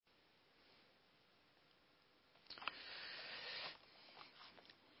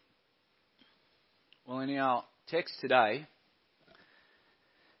Well, in our text today,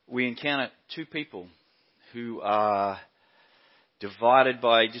 we encounter two people who are divided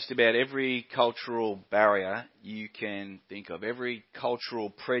by just about every cultural barrier you can think of, every cultural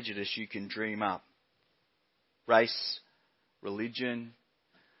prejudice you can dream up. Race, religion,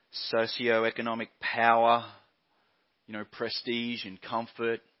 socio-economic power, prestige and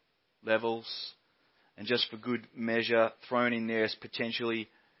comfort levels, and just for good measure, thrown in there as potentially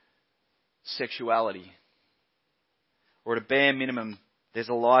sexuality. Or at a bare minimum, there's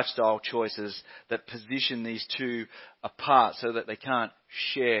a lifestyle choices that position these two apart so that they can't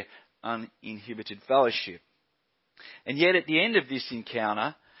share uninhibited fellowship. And yet at the end of this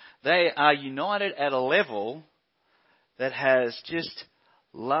encounter, they are united at a level that has just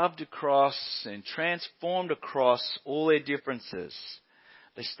loved across and transformed across all their differences.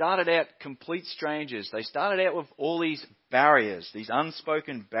 They started out complete strangers. They started out with all these barriers, these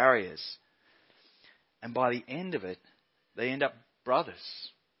unspoken barriers. And by the end of it, they end up brothers.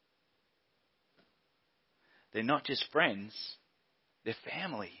 They're not just friends, they're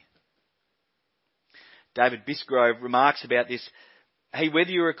family. David Bisgrove remarks about this. Hey, whether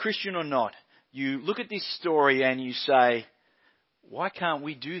you're a Christian or not, you look at this story and you say, why can't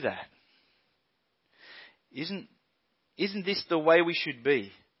we do that? Isn't this the way we should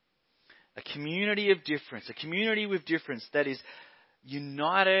be? A community of difference, a community with difference that is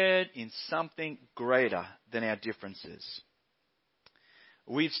united in something greater than our differences.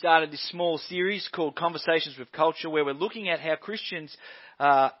 We've started this small series called Conversations with Culture, where we're looking at how Christians,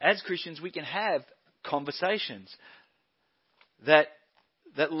 as Christians, we can have conversations that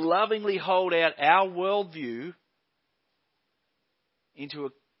lovingly hold out our worldview into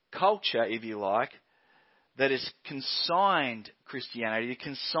a culture, if you like, that has consigned Christianity,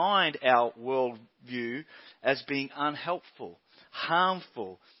 consigned our worldview as being unhelpful,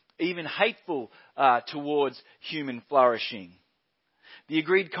 harmful, even hateful towards human flourishing. The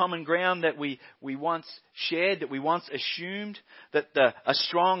agreed common ground that we once shared, that we once assumed that a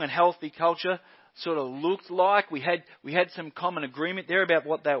strong and healthy culture sort of looked like, we had some common agreement there about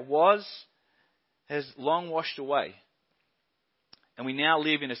what that was, has long washed away. And we now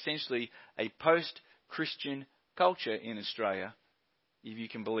live in essentially a post-Christian culture in Australia, if you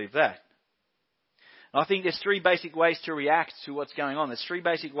can believe that. I think there's three basic ways to react to what's going on. There's three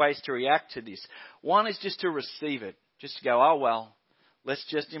basic ways to react to this. One is just to receive it. Just to go, oh well, let's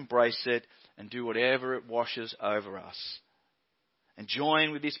just embrace it and do whatever it washes over us. And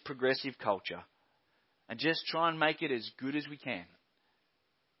join with this progressive culture. And just try and make it as good as we can.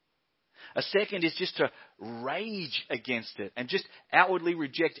 A second is just to rage against it and just outwardly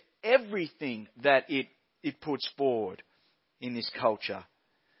reject everything that it puts forward in this culture.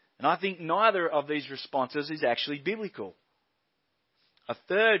 And I think neither of these responses is actually biblical. A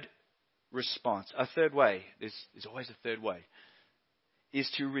third response, a third way, there's always a third way, is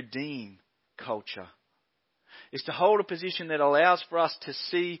to redeem culture. Is to hold a position that allows for us to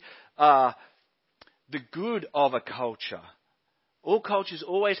see the good of a culture. All cultures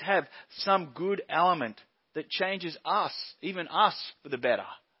always have some good element that changes us, even us, for the better.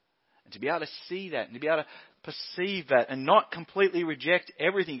 And to be able to see that and to be able to perceive that and not completely reject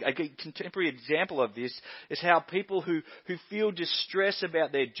everything. A contemporary example of this is how people who feel distress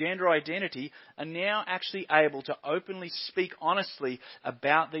about their gender identity are now actually able to openly speak honestly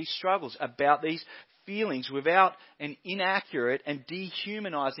about these struggles, about these feelings, without an inaccurate and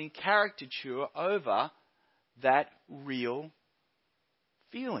dehumanizing caricature over that real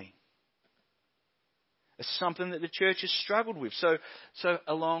feeling. It's something that the church has struggled with. So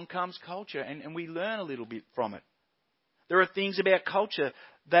along comes culture and we learn a little bit from it. There are things about culture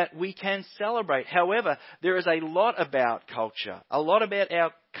that we can celebrate. However, there is a lot about culture, a lot about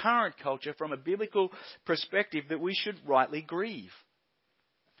our current culture from a biblical perspective that we should rightly grieve.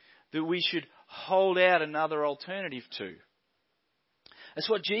 That we should hold out another alternative to. That's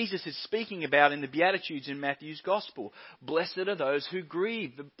what Jesus is speaking about in the Beatitudes in Matthew's Gospel. Blessed are those who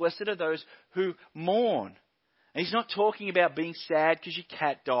grieve. Blessed are those who mourn. And he's not talking about being sad because your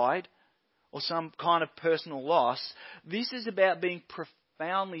cat died or some kind of personal loss. This is about being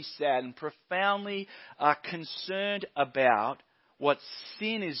profoundly sad and profoundly concerned about what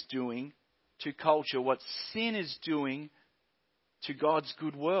sin is doing to culture, what sin is doing to God's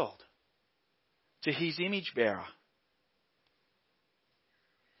good world, to His image bearer.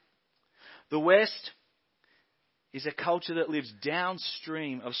 The West is a culture that lives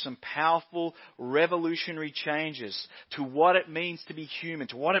downstream of some powerful revolutionary changes to what it means to be human,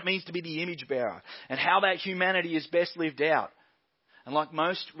 to what it means to be the image bearer, and how that humanity is best lived out. And like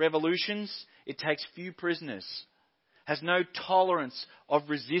most revolutions, it takes few prisoners, has no tolerance of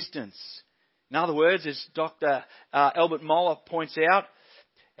resistance, In other words, as Dr. Albert Mohler points out,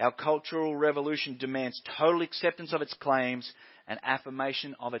 our cultural revolution demands total acceptance of its claims and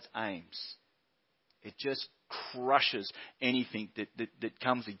affirmation of its aims. It just crushes anything that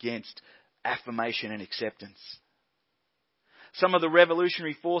comes against affirmation and acceptance. Some of the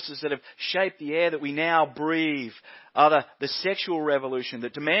revolutionary forces that have shaped the air that we now breathe are the sexual revolution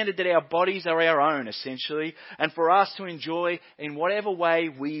that demanded that our bodies are our own, essentially, and for us to enjoy in whatever way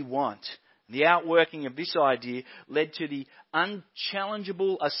we want. The outworking of this idea led to the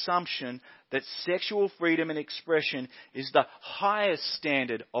unchallengeable assumption that sexual freedom and expression is the highest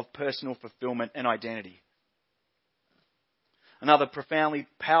standard of personal fulfillment and identity. Another profoundly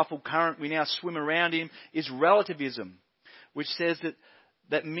powerful current we now swim around in is relativism, which says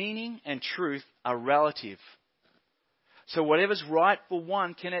that meaning and truth are relative. So whatever's right for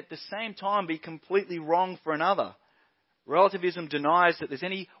one can at the same time be completely wrong for another. Relativism denies that there's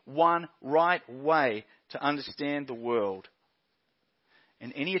any one right way to understand the world.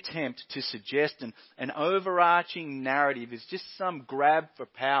 And any attempt to suggest an overarching narrative is just some grab for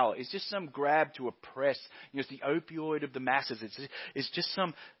power. It's just some grab to oppress. It's the opioid of the masses. It's just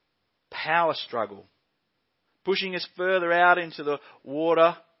some power struggle. Pushing us further out into the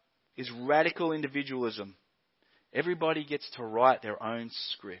water is radical individualism. Everybody gets to write their own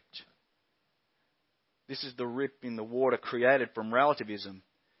script. This is the rip in the water created from relativism.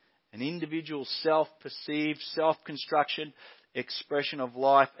 An individual self-perceived, self-construction expression of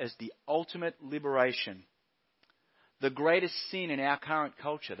life as the ultimate liberation. The greatest sin in our current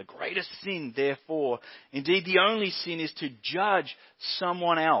culture, the greatest sin, therefore, indeed the only sin, is to judge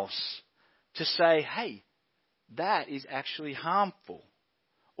someone else. To say, hey, that is actually harmful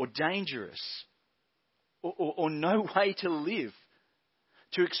or dangerous or no way to live.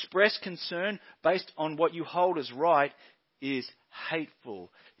 To express concern based on what you hold as right is hateful,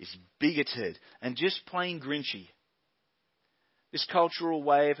 is bigoted, and just plain grinchy. This cultural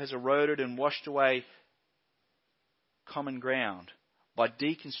wave has eroded and washed away common ground by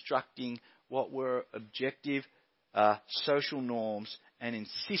deconstructing what were objective social norms and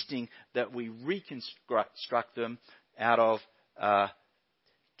insisting that we reconstruct them out of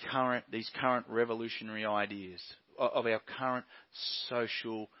these current revolutionary ideas of our current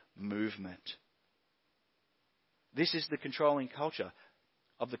social movement. This is the controlling culture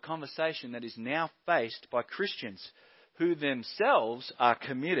of the conversation that is now faced by Christians who themselves are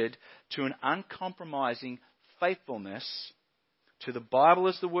committed to an uncompromising faithfulness to the Bible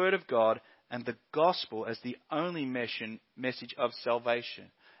as the Word of God and the gospel as the only message of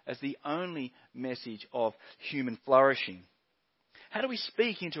salvation, as the only message of human flourishing. How do we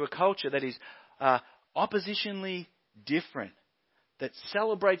speak into a culture that is oppositionally different, that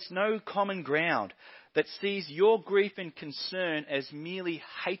celebrates no common ground, that sees your grief and concern as merely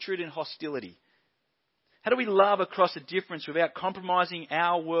hatred and hostility? How do we love across a difference without compromising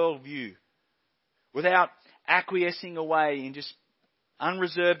our worldview, without acquiescing away in just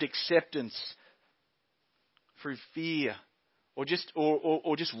unreserved acceptance through fear, or just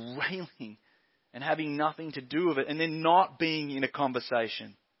railing and having nothing to do with it, and then not being in a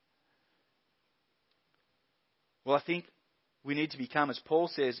conversation? Well, I think we need to become, as Paul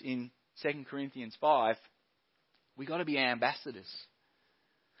says in 2 Corinthians 5, we've got to be ambassadors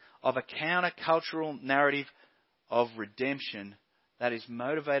of a countercultural narrative of redemption that is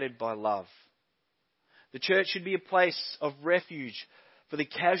motivated by love. The church should be a place of refuge for the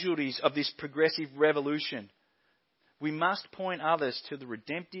casualties of this progressive revolution. We must point others to the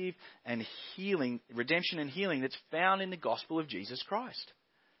redemption and healing that's found in the gospel of Jesus Christ.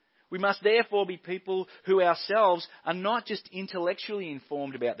 We must therefore be people who ourselves are not just intellectually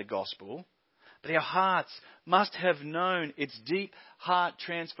informed about the gospel, but our hearts must have known its deep heart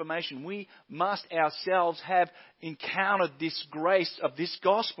transformation. We must ourselves have encountered this grace of this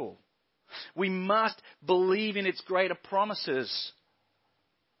gospel. We must believe in its greater promises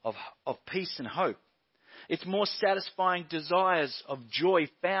of peace and hope. Its more satisfying desires of joy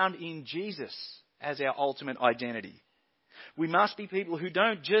found in Jesus as our ultimate identity. We must be people who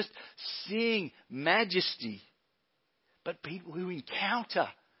don't just sing majesty, but people who encounter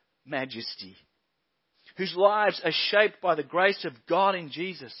majesty, whose lives are shaped by the grace of God in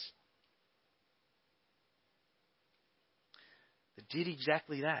Jesus. That did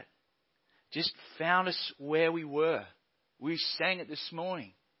exactly that. Just found us where we were. We sang it this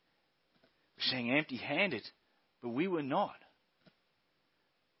morning. We sang empty-handed, but we were not.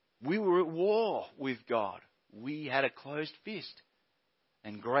 We were at war with God. We had a closed fist,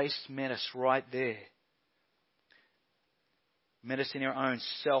 and grace met us right there. Met us in our own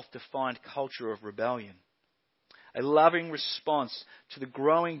self-defined culture of rebellion. A loving response to the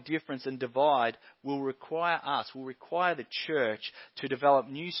growing difference and divide will require the church to develop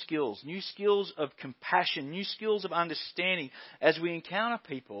new skills of compassion, new skills of understanding as we encounter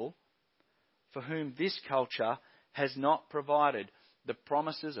people for whom this culture has not provided the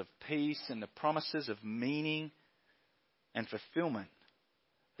promises of peace and the promises of meaning and fulfillment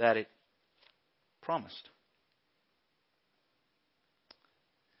that it promised.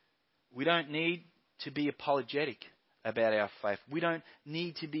 We don't need to be apologetic about our faith. We don't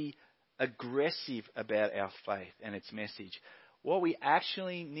need to be aggressive about our faith and its message. What we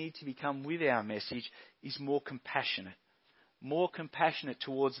actually need to become with our message is more compassionate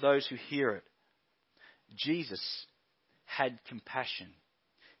towards those who hear it. Jesus had compassion.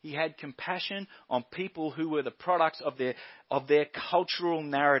 He had compassion on people who were the products of their cultural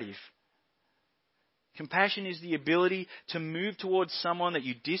narrative. Compassion is the ability to move towards someone that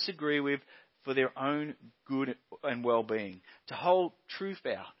you disagree with for their own good and well-being. To hold truth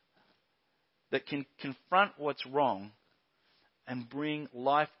out that can confront what's wrong and bring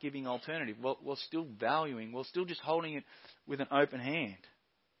life-giving alternative while still just holding it with an open hand.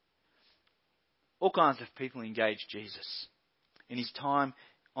 All kinds of people engaged Jesus in his time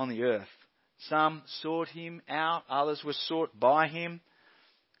on the earth. Some sought him out, others were sought by him.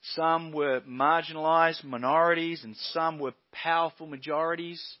 Some were marginalized minorities and some were powerful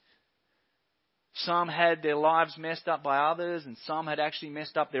majorities. Some had their lives messed up by others and some had actually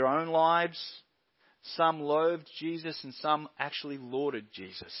messed up their own lives. Some loathed Jesus and some actually lauded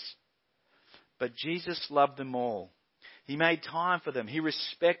Jesus. But Jesus loved them all. He made time for them. He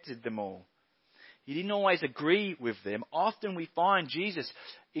respected them all. He didn't always agree with them. Often we find Jesus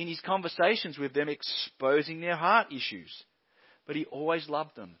in his conversations with them exposing their heart issues. But he always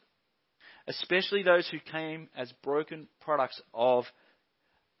loved them, especially those who came as broken products of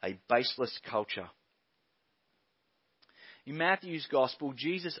a baseless culture. In Matthew's Gospel,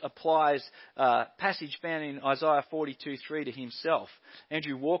 Jesus applies a passage found in Isaiah 42:3 to himself.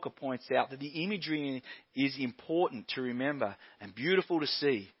 Andrew Walker points out that the imagery is important to remember and beautiful to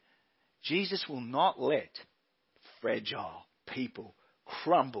see. Jesus will not let fragile people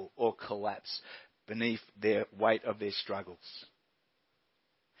crumble or collapse beneath their weight of their struggles.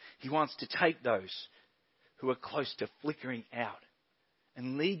 He wants to take those who are close to flickering out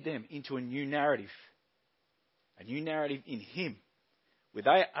and lead them into a new narrative in him, where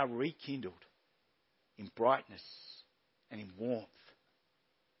they are rekindled in brightness and in warmth.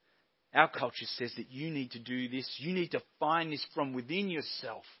 Our culture says that you need to do this. You need to find this from within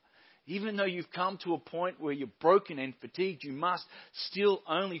yourself. Even though you've come to a point where you're broken and fatigued, you must still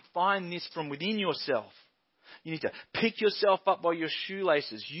only find this from within yourself. You need to pick yourself up by your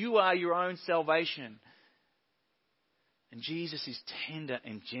shoelaces. You are your own salvation. And Jesus is tender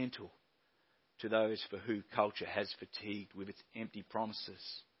and gentle to those for whom culture has fatigued with its empty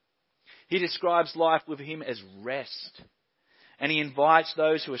promises. He describes life with him as rest. And he invites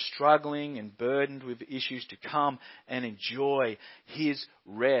those who are struggling and burdened with issues to come and enjoy his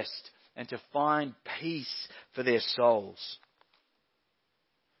rest and to find peace for their souls.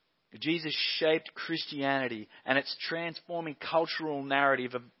 Jesus shaped Christianity and its transforming cultural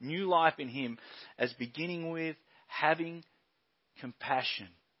narrative of new life in him as beginning with having compassion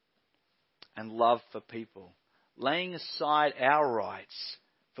and love for people, laying aside our rights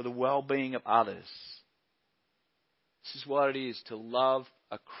for the well-being of others. This is what it is to love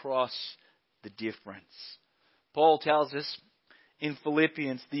across the difference. Paul tells us in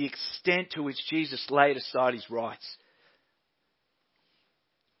Philippians the extent to which Jesus laid aside his rights.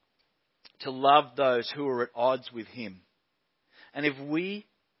 To love those who are at odds with him. And if we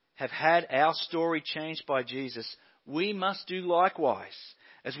have had our story changed by Jesus, we must do likewise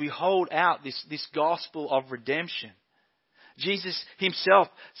as we hold out this gospel of redemption. Jesus himself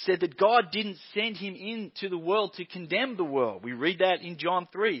said that God didn't send him into the world to condemn the world. We read that in John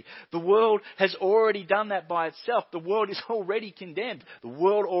 3. The world has already done that by itself. The world is already condemned. The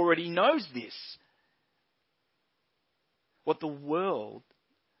world already knows this. What the world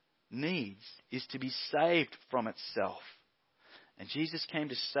needs is to be saved from itself. And Jesus came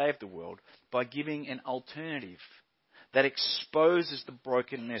to save the world by giving an alternative that exposes the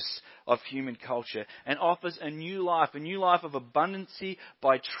brokenness of human culture and offers a new life of abundancy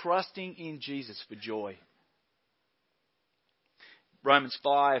by trusting in Jesus for joy. Romans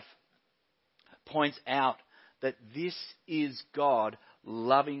 5 points out that this is God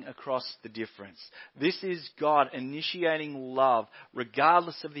loving across the difference. This is God initiating love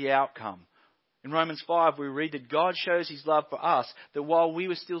regardless of the outcome. In Romans 5 we read that God shows his love for us, that while we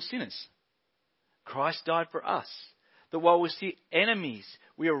were still sinners, Christ died for us. That while we're still enemies,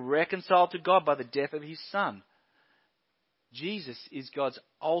 we are reconciled to God by the death of his Son. Jesus is God's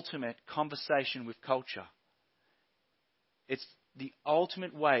ultimate conversation with culture. It's the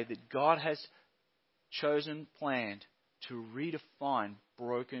ultimate way that God has chosen, planned to redefine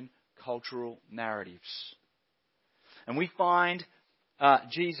broken cultural narratives. And we find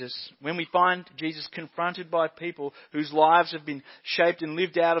when we find Jesus confronted by people whose lives have been shaped and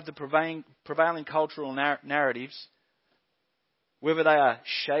lived out of the prevailing cultural narratives, whether they are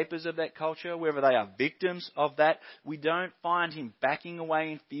shapers of that culture, whether they are victims of that, we don't find him backing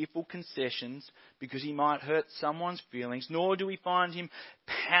away in fearful concessions because he might hurt someone's feelings, nor do we find him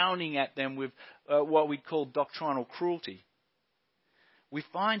pounding at them with what we'd call doctrinal cruelty. We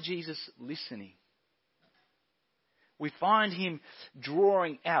find Jesus listening. We find him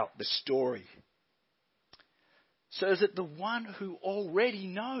drawing out the story so that the one who already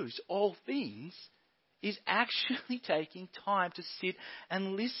knows all things is actually taking time to sit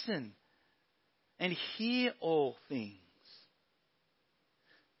and listen and hear all things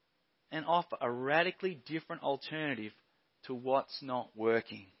and offer a radically different alternative to what's not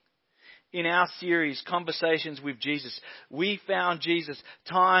working. In our series, Conversations with Jesus, we found Jesus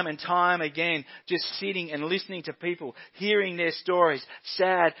time and time again just sitting and listening to people, hearing their stories,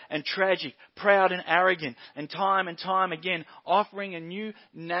 sad and tragic, proud and arrogant, and time again offering a new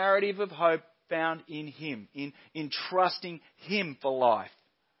narrative of hope found in him, in trusting him for life.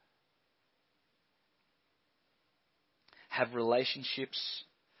 Have relationships,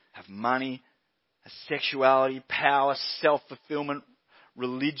 have money, have sexuality, power, self-fulfillment,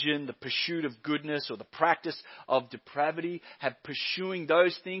 religion, the pursuit of goodness or the practice of depravity, have pursuing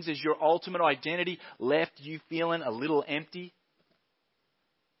those things as your ultimate identity left you feeling a little empty?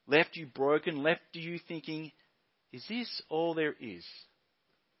 Left you broken? Left you thinking, is this all there is?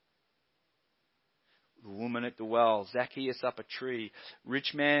 The woman at the well, Zacchaeus up a tree,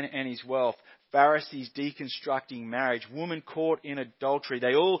 rich man and his wealth, Pharisees deconstructing marriage, woman caught in adultery.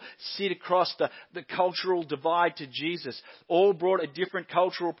 They all sit across the cultural divide to Jesus. All brought a different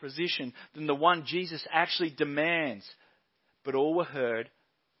cultural position than the one Jesus actually demands. But all were heard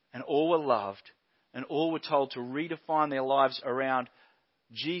and all were loved and all were told to redefine their lives around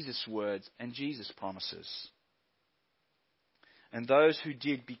Jesus' words and Jesus' promises. And those who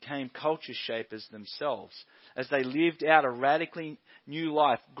did became culture shapers themselves as they lived out a radically new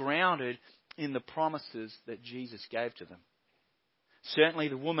life grounded in the promises that Jesus gave to them. Certainly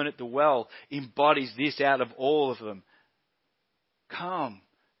the woman at the well embodies this out of all of them. Come,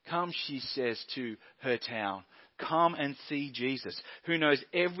 she says to her town. Come and see Jesus, who knows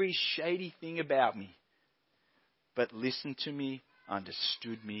every shady thing about me, but listened to me,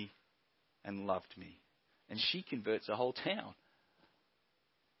 understood me, and loved me. And she converts a whole town.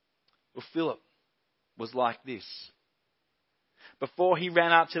 Well, Philip was like this. Before he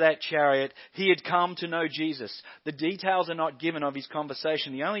ran up to that chariot, he had come to know Jesus. The details are not given of his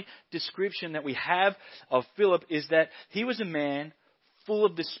conversation. The only description that we have of Philip is that he was a man full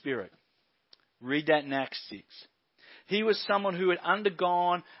of the Spirit. Read that in Acts 6. He was someone who had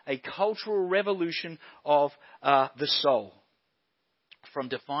undergone a cultural revolution of the soul. From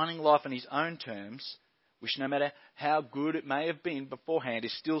defining life in his own terms, which no matter how good it may have been beforehand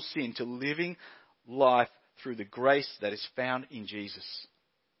is still sin, to living life through the grace that is found in Jesus.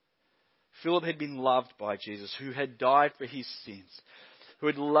 Philip had been loved by Jesus, who had died for his sins, who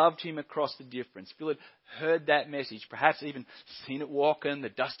had loved him across the difference. Philip heard that message, perhaps even seen it walking the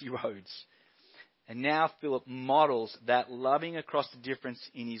dusty roads. And now Philip models that loving across the difference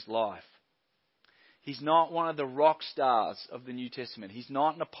in his life. He's not one of the rock stars of the New Testament. He's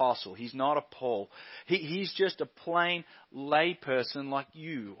not an apostle. He's not a Paul. He's just a plain lay person like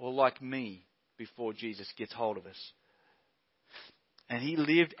you or like me before Jesus gets hold of us. And he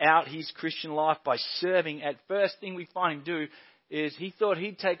lived out his Christian life by serving. At first thing we find him do is he thought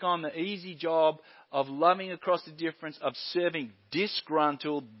he'd take on the easy job of loving across the difference, of serving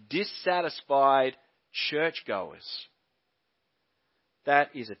disgruntled, dissatisfied churchgoers.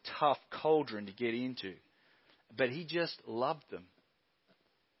 That is a tough cauldron to get into. But he just loved them.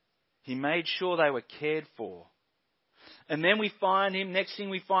 He made sure they were cared for. And then we find him, next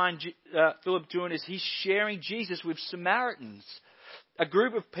thing we find Philip doing is he's sharing Jesus with Samaritans. A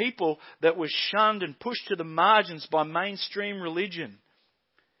group of people that were shunned and pushed to the margins by mainstream religion.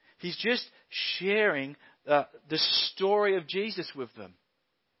 He's just sharing the story of Jesus with them.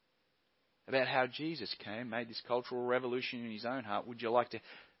 About how Jesus came, made this cultural revolution in his own heart. Would you like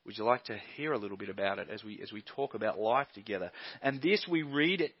to hear a little bit about it as we talk about life together? And this, we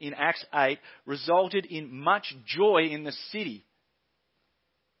read it in Acts 8, resulted in much joy in the city.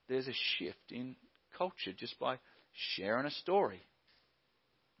 There's a shift in culture just by sharing a story.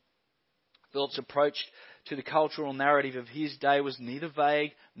 Philip's approach to the cultural narrative of his day was neither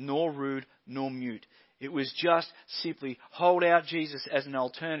vague, nor rude, nor mute. It was just simply hold out Jesus as an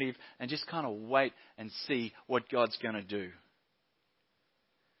alternative and just kind of wait and see what God's going to do.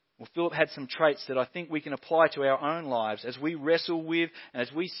 Well, Philip had some traits that I think we can apply to our own lives as we wrestle with and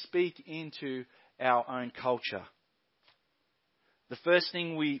as we speak into our own culture. The first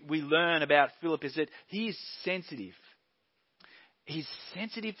thing we learn about Philip is that he is sensitive. He's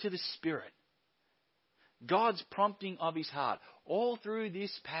sensitive to the Spirit. God's prompting of his heart. All through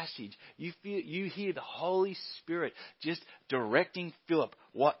this passage, you hear the Holy Spirit just directing Philip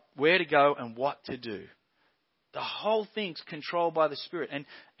where to go and what to do. The whole thing's controlled by the Spirit. And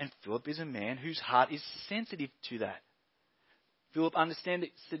Philip is a man whose heart is sensitive to that. Philip understands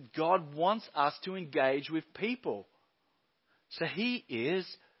that God wants us to engage with people. So he is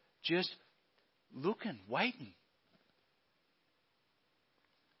just looking, waiting.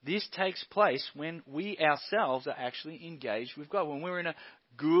 This takes place when we ourselves are actually engaged with God. When we're in a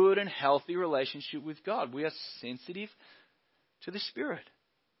good and healthy relationship with God, we are sensitive to the Spirit.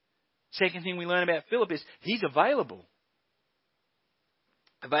 Second thing we learn about Philip is he's available.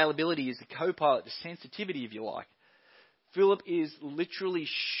 Availability is the co-pilot, the sensitivity, if you like. Philip is literally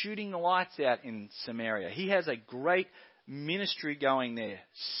shooting the lights out in Samaria. He has a great ministry going there.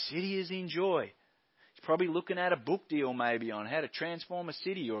 City is in joy. He's probably looking at a book deal maybe on how to transform a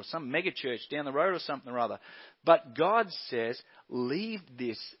city or some mega church down the road or something or other. But God says, leave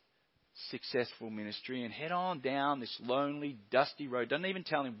this successful ministry and head on down this lonely, dusty road. Doesn't even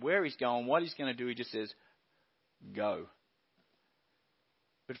tell him where he's going, what he's going to do. He just says, go.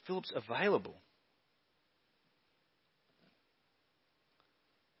 But Philip's available.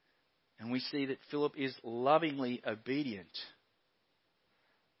 And we see that Philip is lovingly obedient.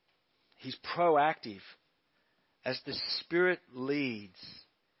 He's proactive. As the Spirit leads,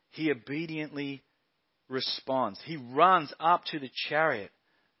 he obediently responds. He runs up to the chariot.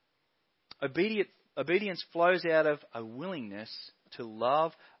 Obedience flows out of a willingness to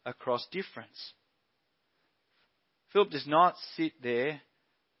love across difference. Philip does not sit there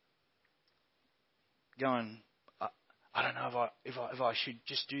going, I don't know if I should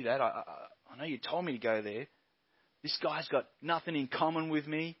just do that. I know you told me to go there. This guy's got nothing in common with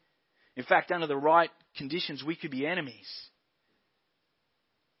me. In fact, under the right conditions, we could be enemies.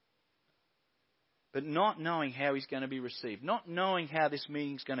 But not knowing how he's going to be received, not knowing how this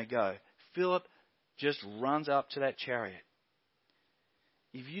meeting's going to go, Philip just runs up to that chariot.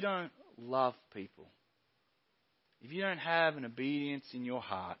 If you don't love people, if you don't have an obedience in your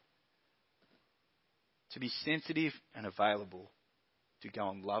heart to be sensitive and available to go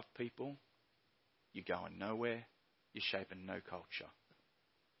and love people, you're going nowhere, you're shaping no culture.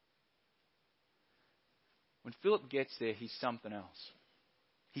 When Philip gets there, he's something else.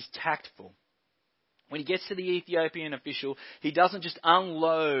 He's tactful. When he gets to the Ethiopian official, he doesn't just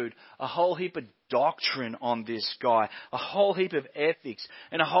unload a whole heap of doctrine on this guy, a whole heap of ethics,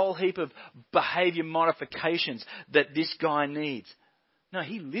 and a whole heap of behavior modifications that this guy needs. No,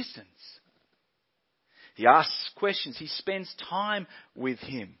 he listens. He asks questions. He spends time with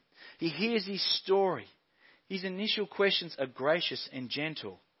him. He hears his story. His initial questions are gracious and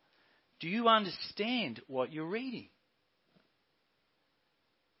gentle. Do you understand what you're reading?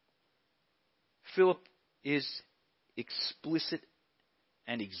 Philip is explicit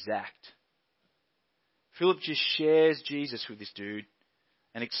and exact. Philip just shares Jesus with this dude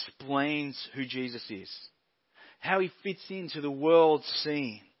and explains who Jesus is, how he fits into the world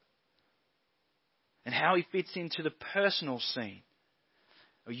scene, and how he fits into the personal scene.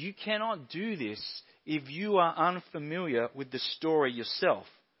 You cannot do this if you are unfamiliar with the story yourself.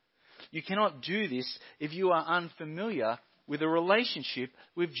 You cannot do this if you are unfamiliar with a relationship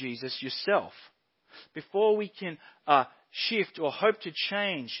with Jesus yourself. Before we can shift or hope to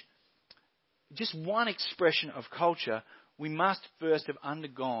change just one expression of culture, we must first have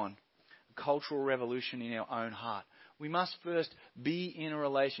undergone a cultural revolution in our own heart. We must first be in a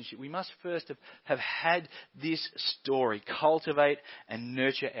relationship. We must first have had this story, cultivate and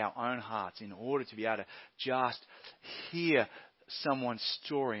nurture our own hearts in order to be able to just hear someone's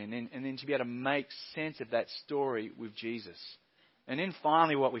story and then to be able to make sense of that story with Jesus. And then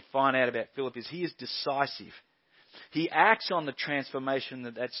finally what we find out about Philip is he is decisive. He acts on the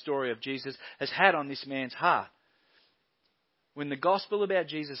transformation that story of Jesus has had on this man's heart. When the gospel about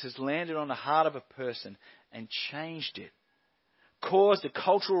Jesus has landed on the heart of a person and changed it, caused a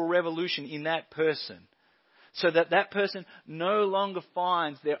cultural revolution in that person, So that that person no longer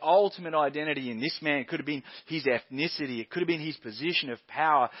finds their ultimate identity in this man. It could have been his ethnicity. It could have been his position of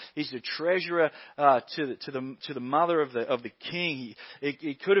power. He's the treasurer to the mother of the king.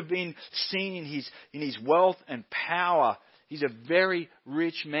 It could have been seen in his wealth and power. He's a very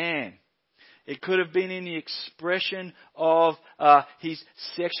rich man. It could have been in the expression of his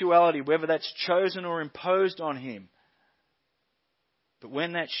sexuality, whether that's chosen or imposed on him. But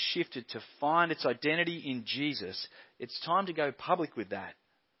when that shifted to find its identity in Jesus, it's time to go public with that.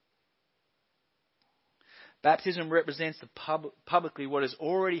 Baptism represents publicly what has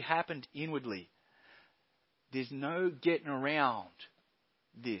already happened inwardly. There's no getting around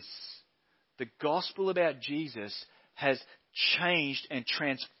this. The gospel about Jesus has changed and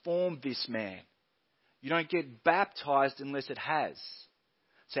transformed this man. You don't get baptized unless it has.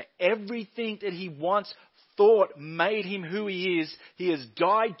 So everything that he once thought made him who he has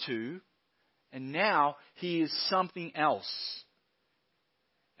died to, and now he is something else.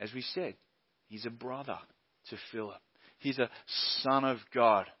 As we said, he's a brother to Philip. He's a son of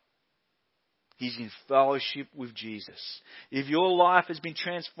God. He's in fellowship with Jesus. If your life has been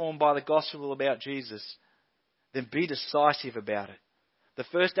transformed by the gospel about Jesus, then be decisive about it. The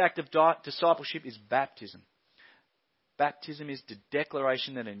first act of discipleship is baptism. Baptism is the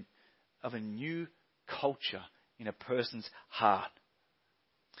declaration of a new culture in a person's heart.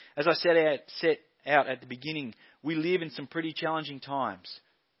 As I set out at the beginning, we live in some pretty challenging times,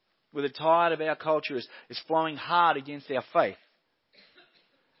 where the tide of our culture is flowing hard against our faith,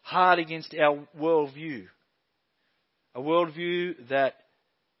 hard against our worldview, a worldview that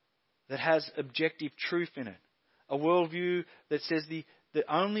has objective truth in it, a worldview that says the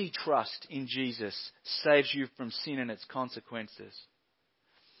only trust in Jesus saves you from sin and its consequences.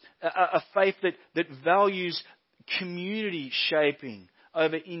 A faith that values community shaping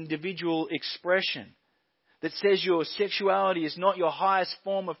over individual expression. That says your sexuality is not your highest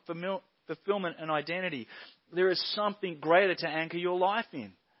form of fulfillment and identity. There is something greater to anchor your life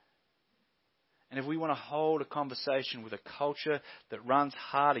in. And if we want to hold a conversation with a culture that runs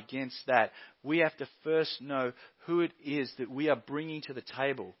hard against that, we have to first know who it is that we are bringing to the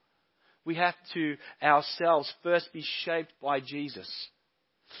table. We have to ourselves first be shaped by Jesus.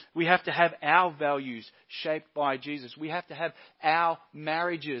 We have to have our values shaped by Jesus. We have to have our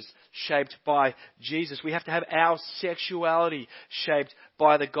marriages shaped by Jesus. We have to have our sexuality shaped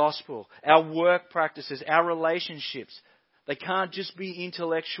by the gospel. Our work practices, our relationships. They can't just be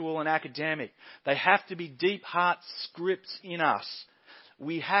intellectual and academic. They have to be deep heart scripts in us.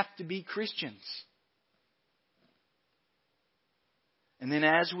 We have to be Christians. And then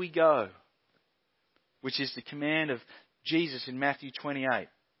as we go, which is the command of Jesus in Matthew 28,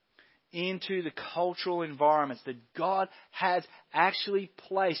 into the cultural environments that God has actually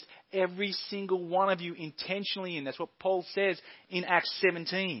placed every single one of you intentionally in. That's what Paul says in Acts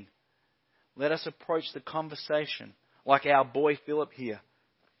 17. Let us approach the conversation like our boy Philip here,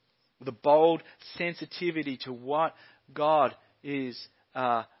 with a bold sensitivity to what God is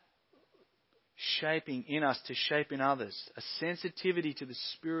shaping in us to shape in others. A sensitivity to the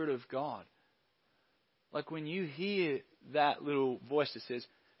Spirit of God. Like when you hear that little voice that says,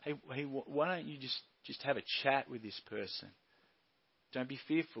 hey, why don't you just have a chat with this person? Don't be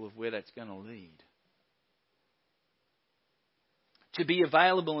fearful of where that's going to lead. To be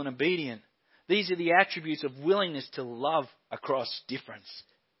available and obedient. These are the attributes of willingness to love across difference.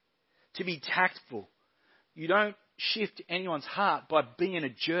 To be tactful. You don't shift anyone's heart by being a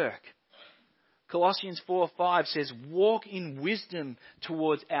jerk. Colossians 4:5 says, walk in wisdom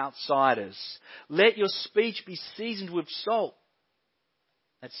towards outsiders. Let your speech be seasoned with salt.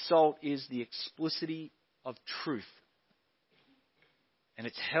 That salt is the explicitity of truth. And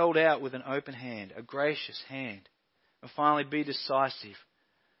it's held out with an open hand, a gracious hand. And finally, be decisive.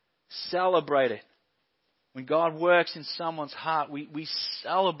 Celebrate it. When God works in someone's heart, we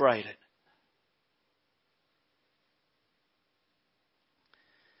celebrate it.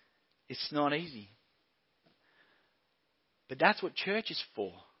 It's not easy. But that's what church is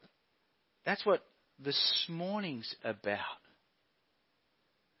for. That's what this morning's about.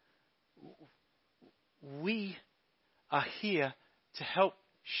 We are here to help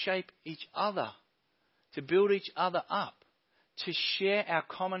shape each other, to build each other up, to share our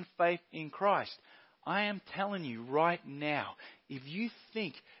common faith in Christ. I am telling you right now, if you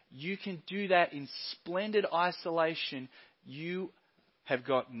think you can do that in splendid isolation, you have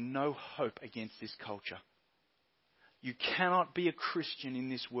got no hope against this culture. You cannot be a Christian in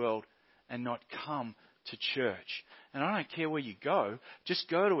this world and not come to church. And I don't care where you go, just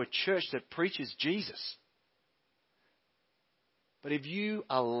go to a church that preaches Jesus. But if you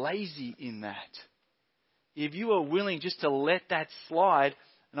are lazy in that, if you are willing just to let that slide,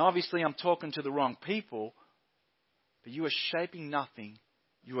 and obviously I'm talking to the wrong people, but you are shaping nothing,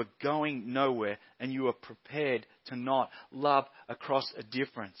 you are going nowhere, and you are prepared to not love across a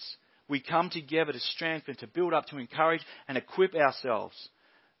difference. We come together to strengthen, to build up, to encourage and equip ourselves.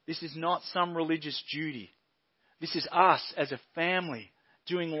 This is not some religious duty. This is us as a family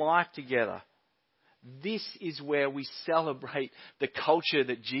doing life together. This is where we celebrate the culture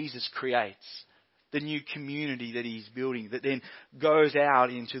that Jesus creates, the new community that He's building that then goes out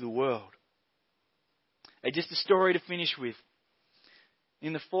into the world. And just a story to finish with.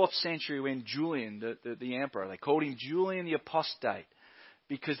 In the 4th century, when Julian, the emperor, they called him Julian the Apostate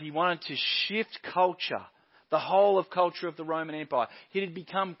because he wanted to shift culture, the whole of culture of the Roman Empire. He had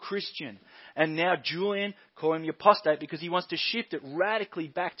become Christian. And now Julian, call him the Apostate because he wants to shift it radically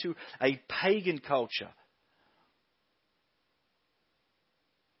back to a pagan culture.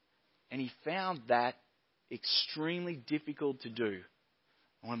 And he found that extremely difficult to do.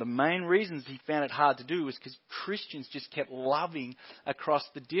 One of the main reasons he found it hard to do was because Christians just kept loving across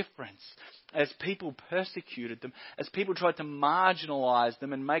the difference. As people persecuted them, as people tried to marginalize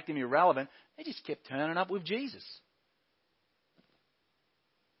them and make them irrelevant, they just kept turning up with Jesus.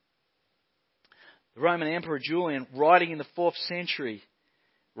 The Roman Emperor Julian, writing in the 4th century,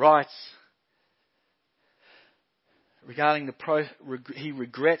 writes regarding he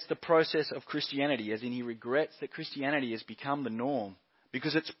regrets the process of Christianity, as in he regrets that Christianity has become the norm.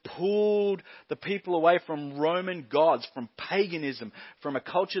 Because it's pulled the people away from Roman gods, from paganism, from a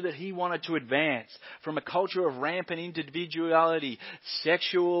culture that he wanted to advance, from a culture of rampant individuality,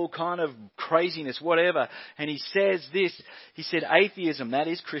 sexual kind of craziness, whatever. And he says this, he said atheism, that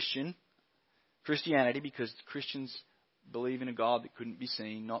is Christianity, because Christians believe in a God that couldn't be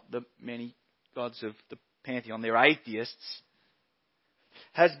seen, not the many gods of the pantheon, they're atheists,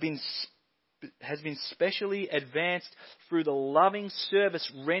 has been specially advanced through the loving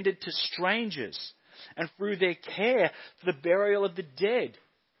service rendered to strangers and through their care for the burial of the dead.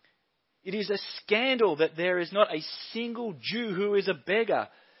 It is a scandal that there is not a single Jew who is a beggar,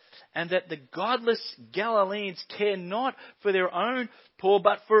 and that the godless Galileans care not for their own poor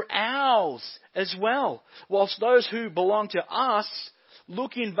but for ours as well, whilst those who belong to us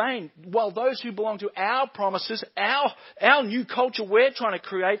look in vain, while those who belong to our promises, our new culture we're trying to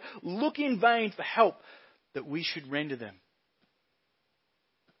create, look in vain for help that we should render them.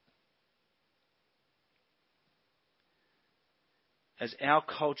 As our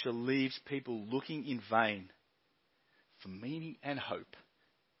culture leaves people looking in vain for meaning and hope,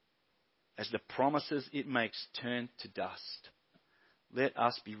 as the promises it makes turn to dust, let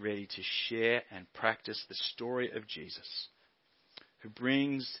us be ready to share and practice the story of Jesus, who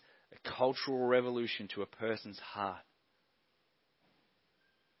brings a cultural revolution to a person's heart.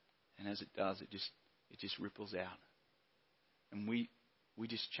 And as it does, it just ripples out. And we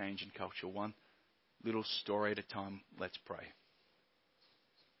just change in culture, one little story at a time. Let's pray.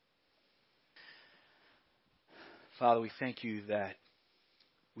 Father, we thank you that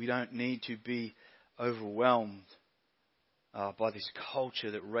we don't need to be overwhelmed by this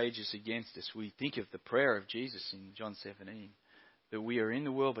culture that rages against us. We think of the prayer of Jesus in John 17. That we are in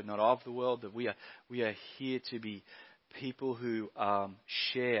the world but not of the world, that we are here to be people who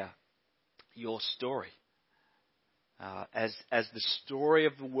share your story. As the story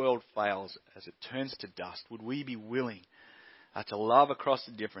of the world fails, as it turns to dust, would we be willing to love across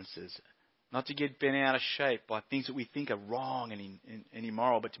the differences, not to get bent out of shape by things that we think are wrong and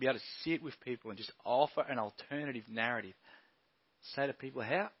immoral, but to be able to sit with people and just offer an alternative narrative. Say to people,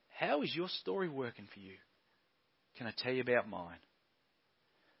 how is your story working for you? Can I tell you about mine?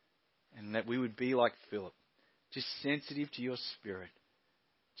 And that we would be like Philip, just sensitive to your Spirit,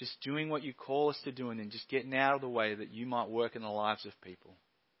 just doing what you call us to do and then just getting out of the way that you might work in the lives of people.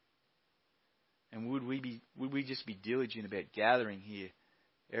 And would we just be diligent about gathering here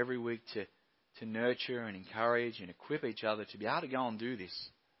every week to nurture and encourage and equip each other to be able to go and do this.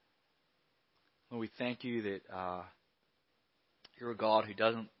 Lord, we thank you that you're a God who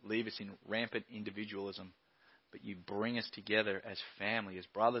doesn't leave us in rampant individualism, but you bring us together as family, as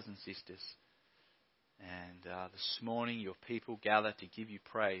brothers and sisters. And this morning your people gather to give you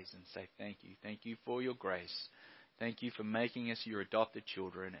praise and say thank you. Thank you for your grace. Thank you for making us your adopted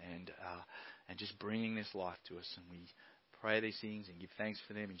children and just bringing this life to us. And we pray these things and give thanks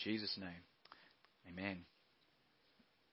for them in Jesus' name. Amen.